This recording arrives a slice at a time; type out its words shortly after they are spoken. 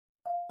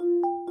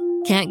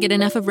Can't get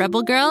enough of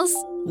Rebel Girls?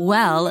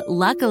 Well,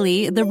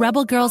 luckily, the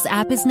Rebel Girls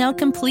app is now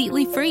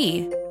completely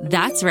free.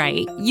 That's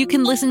right. You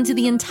can listen to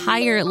the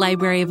entire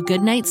library of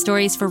goodnight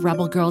stories for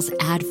Rebel Girls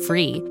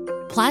ad-free.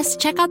 Plus,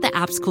 check out the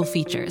app's cool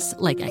features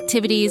like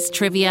activities,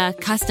 trivia,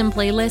 custom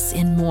playlists,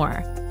 and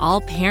more.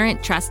 All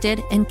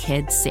parent-trusted and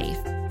kids-safe.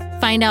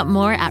 Find out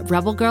more at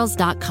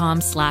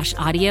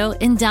rebelgirls.com/audio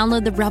and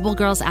download the Rebel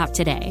Girls app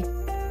today.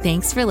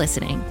 Thanks for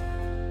listening.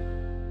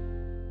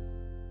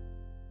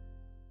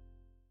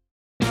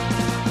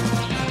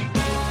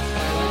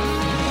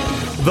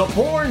 The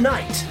Poor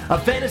Knight, a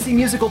fantasy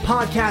musical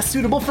podcast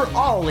suitable for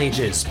all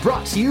ages,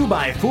 brought to you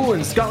by Fool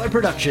and Scholar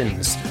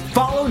Productions.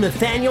 Follow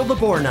Nathaniel the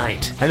Boar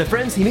Knight and the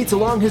friends he meets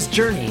along his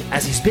journey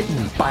as he's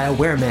bitten by a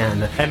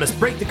wereman and must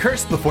break the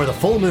curse before the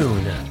full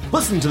moon.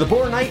 Listen to The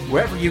Boar Knight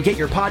wherever you get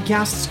your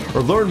podcasts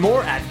or learn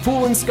more at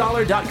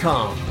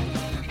foolandscholar.com.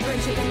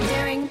 Friendship and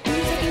daring,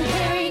 music and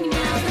caring,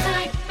 now's the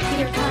night.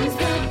 Here comes the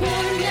Boar Knight.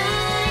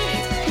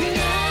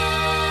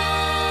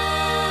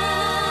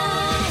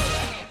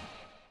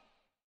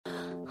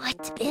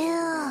 What to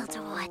build?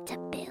 What to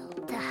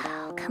build?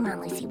 Oh, come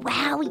on, Lucy.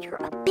 Wow, you're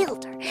a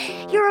builder.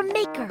 You're a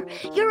maker.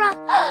 You're a...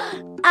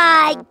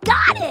 I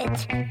got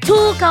it!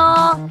 Tool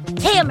call.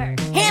 Hammer.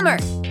 Hammer.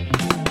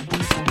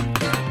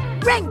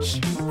 Wrench.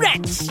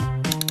 Wrench.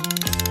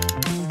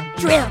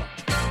 Drill.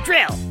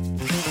 Drill.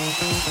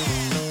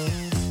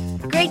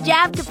 Great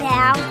job,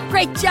 Kapow.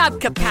 Great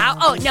job, Kapow.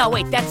 Oh, no,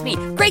 wait, that's me.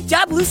 Great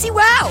job, Lucy.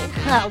 Wow.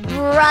 Oh,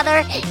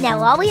 brother.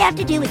 Now all we have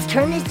to do is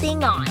turn this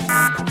thing on.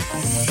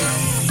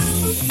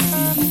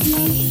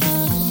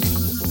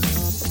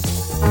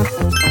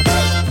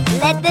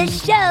 Let the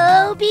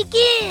show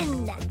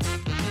begin.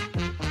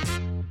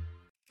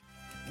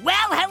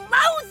 Well,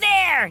 hello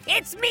there.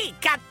 It's me,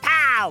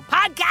 Kapow,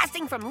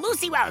 podcasting from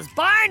Lucy Wow's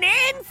barn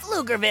in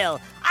Pflugerville.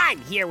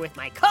 I'm here with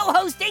my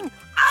co-hosting,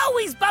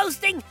 always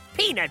boasting,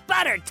 peanut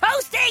butter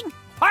toasting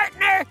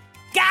partner,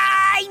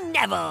 Guy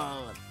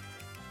Neville.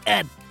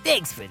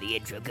 Thanks for the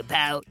intro,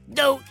 Kapow.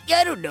 Though,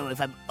 I don't know if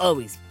I'm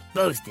always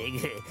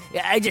boasting.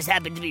 I just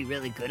happen to be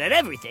really good at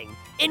everything,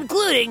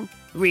 including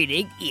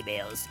reading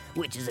emails,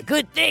 which is a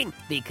good thing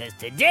because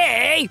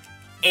today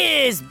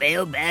is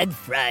Mailbag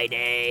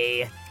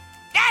Friday.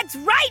 That's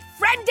right,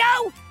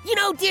 friendo! You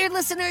know, dear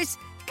listeners,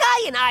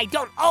 Guy and I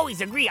don't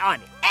always agree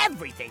on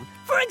everything.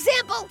 For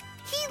example,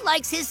 he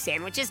likes his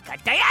sandwiches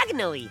cut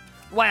diagonally,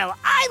 while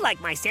I like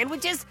my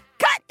sandwiches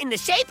cut in the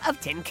shape of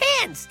tin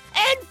cans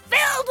and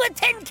filled with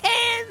tin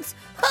cans.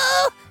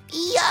 Oh,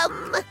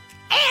 yum!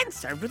 And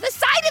served with a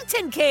side of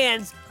tin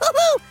cans.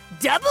 Woohoo!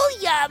 Double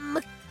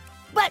yum!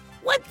 But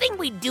one thing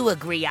we do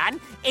agree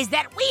on is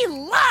that we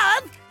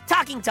love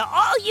talking to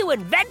all you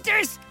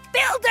inventors,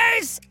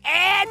 builders,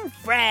 and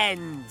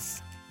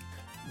friends.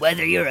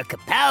 Whether you're a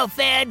Kapow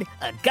fan,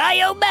 a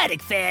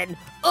Guy-O-Matic fan,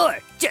 or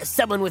just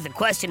someone with a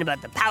question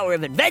about the power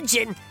of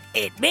invention,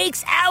 it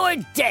makes our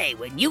day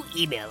when you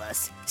email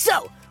us.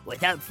 So,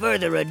 without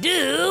further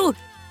ado,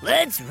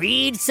 let's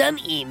read some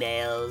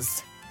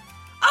emails.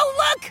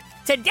 Oh, look!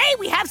 Today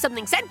we have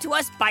something sent to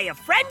us by a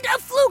friend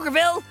of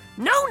Pflugerville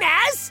known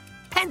as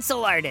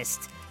Pencil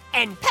Artist.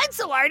 And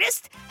Pencil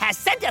Artist has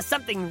sent us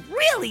something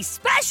really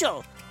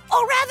special.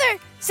 Or rather,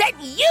 sent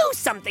you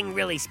something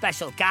really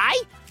special, Guy.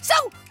 So,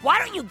 why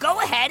don't you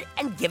go ahead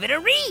and give it a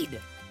read?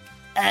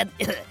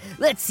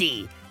 Let's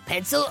see.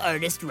 Pencil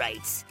Artist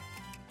writes,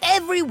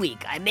 every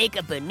week I make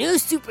up a new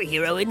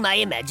superhero in my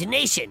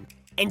imagination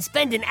and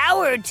spend an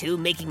hour or two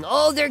making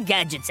all their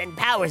gadgets and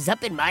powers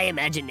up in my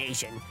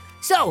imagination.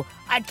 So,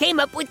 I came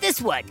up with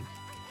this one.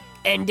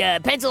 And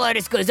Pencil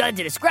Artist goes on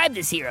to describe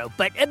this hero,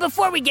 but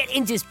before we get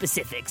into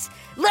specifics,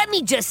 let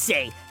me just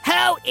say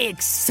how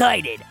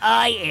excited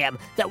I am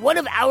that one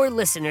of our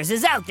listeners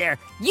is out there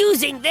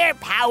using their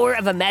power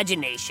of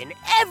imagination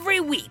every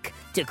week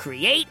to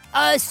create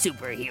a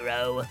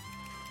superhero.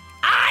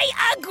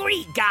 I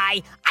agree,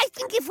 Guy. I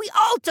think if we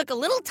all took a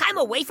little time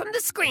away from the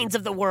screens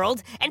of the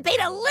world and paid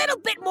a little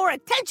bit more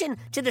attention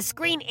to the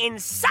screen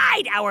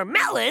inside our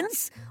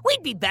melons,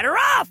 we'd be better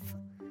off.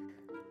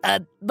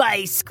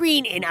 By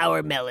screen in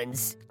our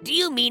melons, do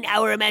you mean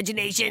our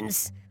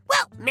imaginations?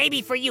 Well,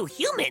 maybe for you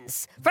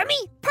humans. For me,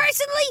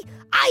 personally,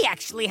 I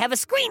actually have a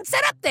screen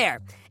set up there.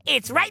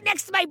 It's right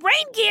next to my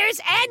brain gears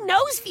and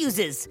nose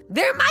fuses.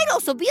 There might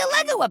also be a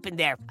Lego up in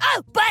there.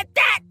 Oh, but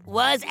that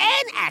was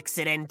an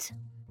accident.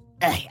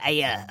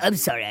 I'm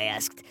sorry I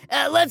asked.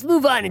 Let's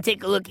move on and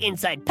take a look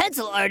inside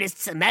Pencil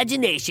Artist's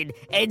imagination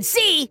and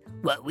see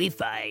what we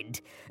find.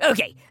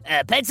 Okay,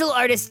 Pencil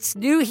Artist's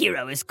new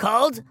hero is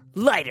called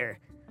Lighter.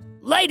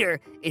 Lighter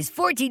is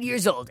 14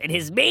 years old, and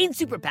his main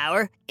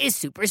superpower is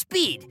super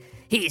speed.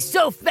 He is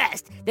so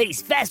fast that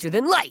he's faster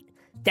than light.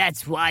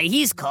 That's why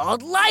he's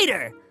called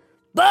Lighter.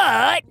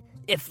 But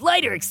if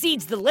Lighter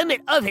exceeds the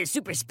limit of his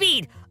super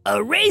speed,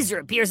 a razor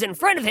appears in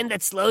front of him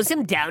that slows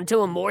him down to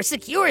a more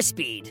secure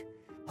speed.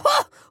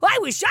 Oh, I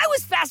wish I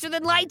was faster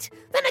than light.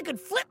 Then I could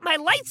flip my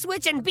light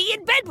switch and be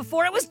in bed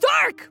before it was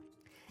dark.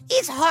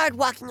 It's hard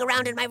walking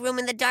around in my room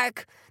in the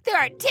dark. There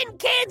are tin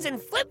cans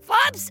and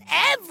flip-flops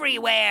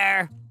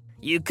everywhere.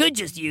 You could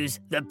just use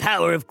the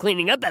power of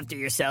cleaning up after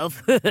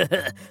yourself.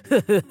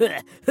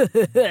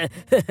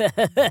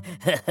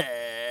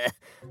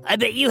 I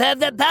bet you have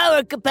that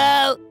power,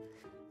 Kapow.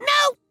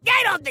 No,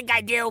 I don't think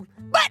I do.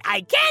 But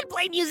I can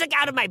play music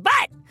out of my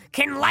butt.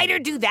 Can Lighter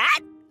do that?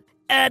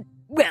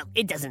 Well,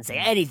 it doesn't say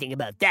anything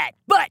about that.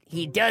 But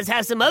he does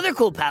have some other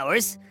cool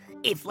powers.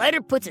 If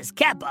Lighter puts his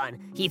cap on,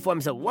 he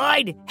forms a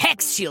wide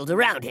hex shield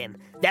around him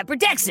that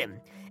protects him.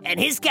 And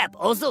his cap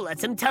also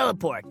lets him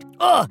teleport.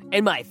 Oh,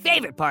 and my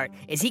favorite part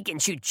is he can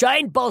shoot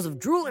giant balls of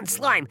drool and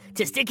slime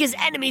to stick his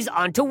enemies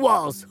onto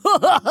walls.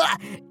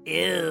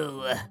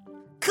 Ew.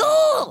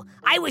 Cool!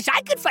 I wish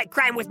I could fight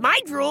crime with my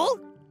drool.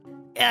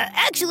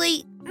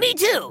 Actually, me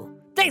too.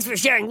 Thanks for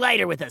sharing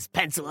Lighter with us,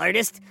 pencil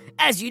artist.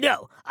 As you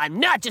know, I'm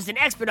not just an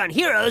expert on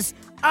heroes,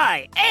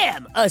 I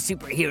am a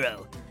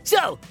superhero.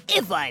 So,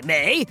 if I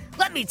may,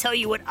 let me tell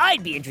you what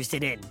I'd be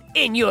interested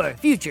in your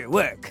future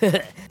work.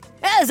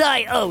 As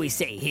I always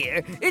say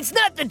here, it's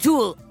not the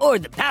tool or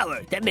the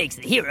power that makes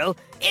the hero,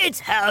 it's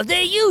how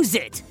they use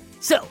it.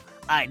 So,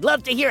 I'd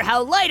love to hear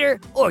how Lighter,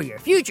 or your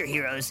future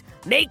heroes,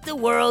 make the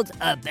world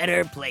a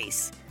better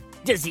place.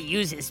 Does he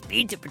use his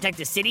speed to protect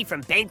the city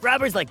from bank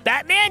robbers like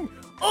Batman?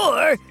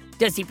 Or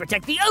does he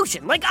protect the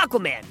ocean like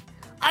Aquaman?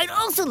 I'd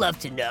also love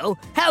to know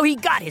how he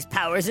got his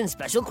powers and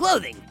special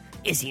clothing.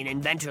 Is he an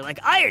inventor like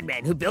Iron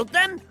Man who built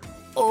them?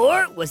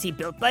 Or was he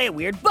built by a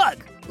weird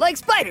bug like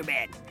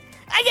Spider-Man?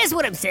 I guess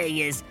what I'm saying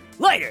is,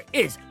 Lighter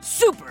is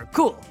super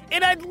cool,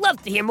 and I'd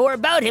love to hear more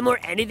about him or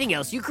anything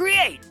else you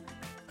create.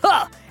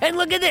 Huh, and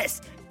look at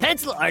this.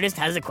 Pencil Artist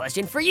has a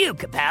question for you,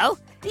 Kapow.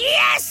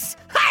 Yes!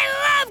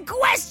 I love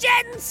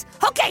questions!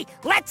 Okay,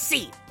 let's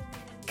see.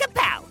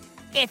 Kapow,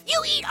 if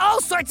you eat all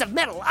sorts of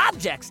metal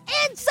objects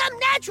and some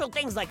natural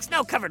things like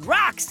snow-covered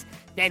rocks,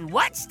 then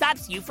what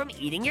stops you from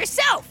eating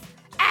yourself?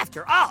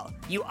 After all,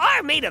 you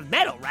are made of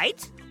metal,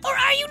 right? Or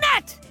are you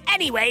not?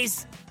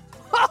 Anyways,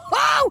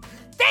 ho-ho!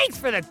 Thanks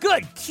for the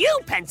good cue,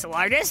 Pencil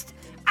Artist.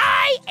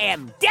 I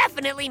am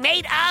definitely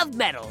made of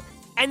metal.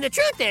 And the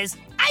truth is,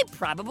 I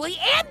probably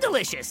am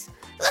delicious.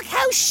 Look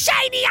how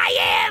shiny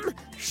I am!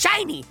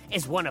 Shiny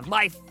is one of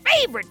my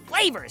favorite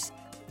flavors.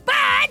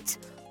 But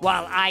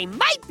while I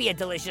might be a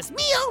delicious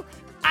meal,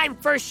 I'm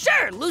for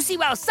sure Lucy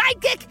Wow's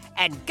sidekick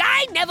and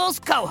Guy Neville's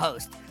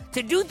co-host.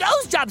 To do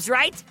those jobs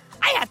right,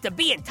 I have to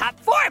be in top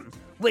form,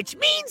 which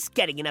means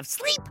getting enough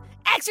sleep,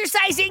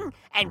 exercising,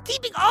 and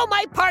keeping all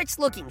my parts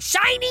looking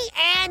shiny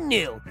and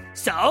new.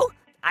 So,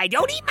 I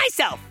don't eat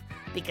myself,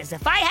 because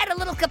if I had a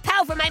little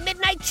Kapow for my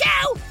midnight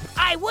chow,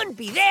 I wouldn't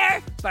be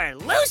there for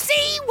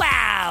Lucy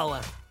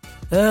Wow.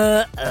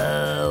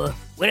 Uh-oh.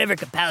 Whenever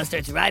Kapow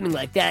starts rhyming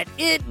like that,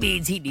 it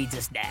means he needs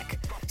a snack.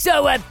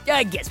 So,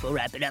 I guess we'll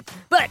wrap it up.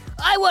 But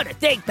I want to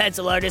thank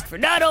Pencil Artist for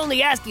not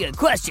only asking a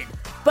question,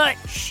 but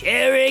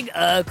sharing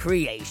a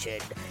creation.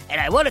 And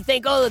I want to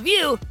thank all of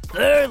you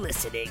for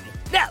listening.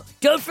 Now,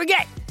 don't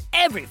forget,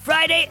 every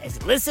Friday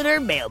is Listener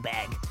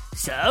Mailbag.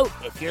 So,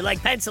 if you're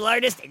like Pencil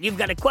Artist and you've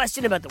got a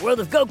question about the world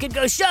of Go Kid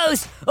Go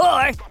shows,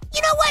 or,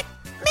 You know what?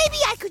 Maybe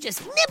I could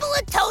just nibble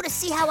a toe to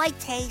see how I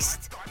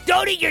taste.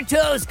 don't eat your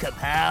toes,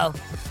 Kapow.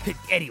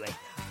 Anyway,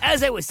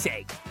 as I was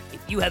saying,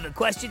 if you have a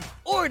question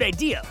or an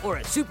idea or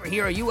a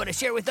superhero you want to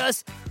share with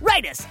us,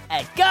 write us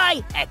at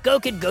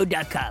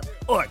guy@gokidgo.com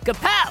or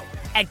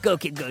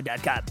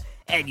kapow@gokidgo.com,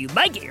 and you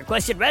might get your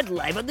question read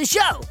live on the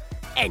show.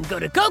 And go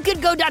to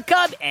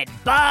gokidgo.com and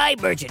buy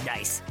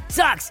merchandise.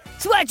 Socks,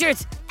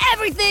 sweatshirts,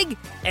 everything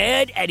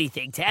and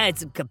anything to add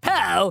some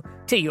Kapow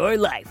to your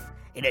life.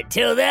 And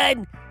until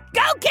then,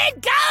 go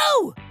kid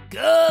go!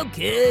 Go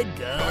kid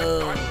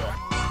go!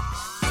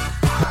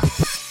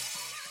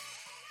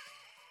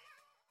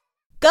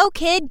 Go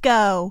Kid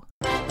Go!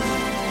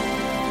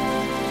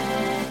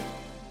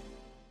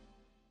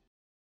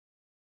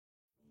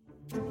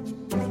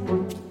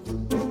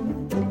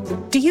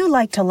 Do you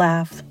like to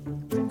laugh?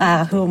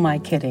 Who am I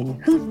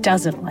kidding? Who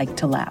doesn't like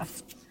to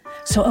laugh?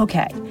 So,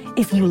 okay,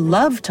 if you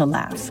love to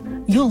laugh,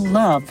 you'll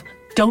love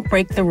Don't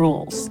Break the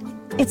Rules.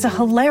 It's a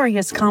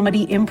hilarious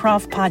comedy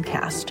improv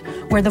podcast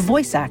where the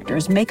voice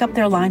actors make up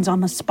their lines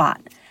on the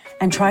spot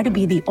and try to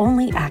be the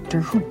only actor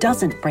who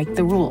doesn't break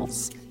the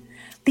rules.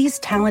 These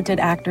talented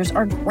actors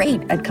are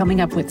great at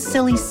coming up with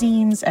silly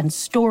scenes and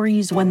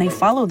stories when they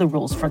follow the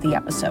rules for the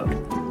episode.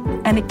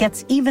 And it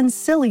gets even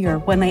sillier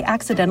when they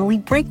accidentally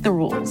break the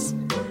rules.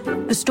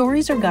 The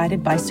stories are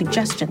guided by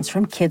suggestions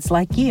from kids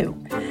like you,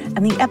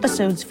 and the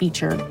episodes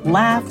feature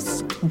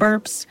laughs,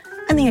 burps,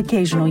 and the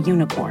occasional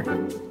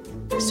unicorn.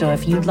 So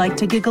if you'd like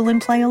to giggle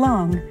and play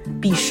along,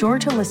 be sure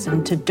to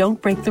listen to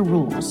Don't Break the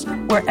Rules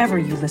wherever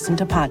you listen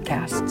to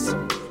podcasts.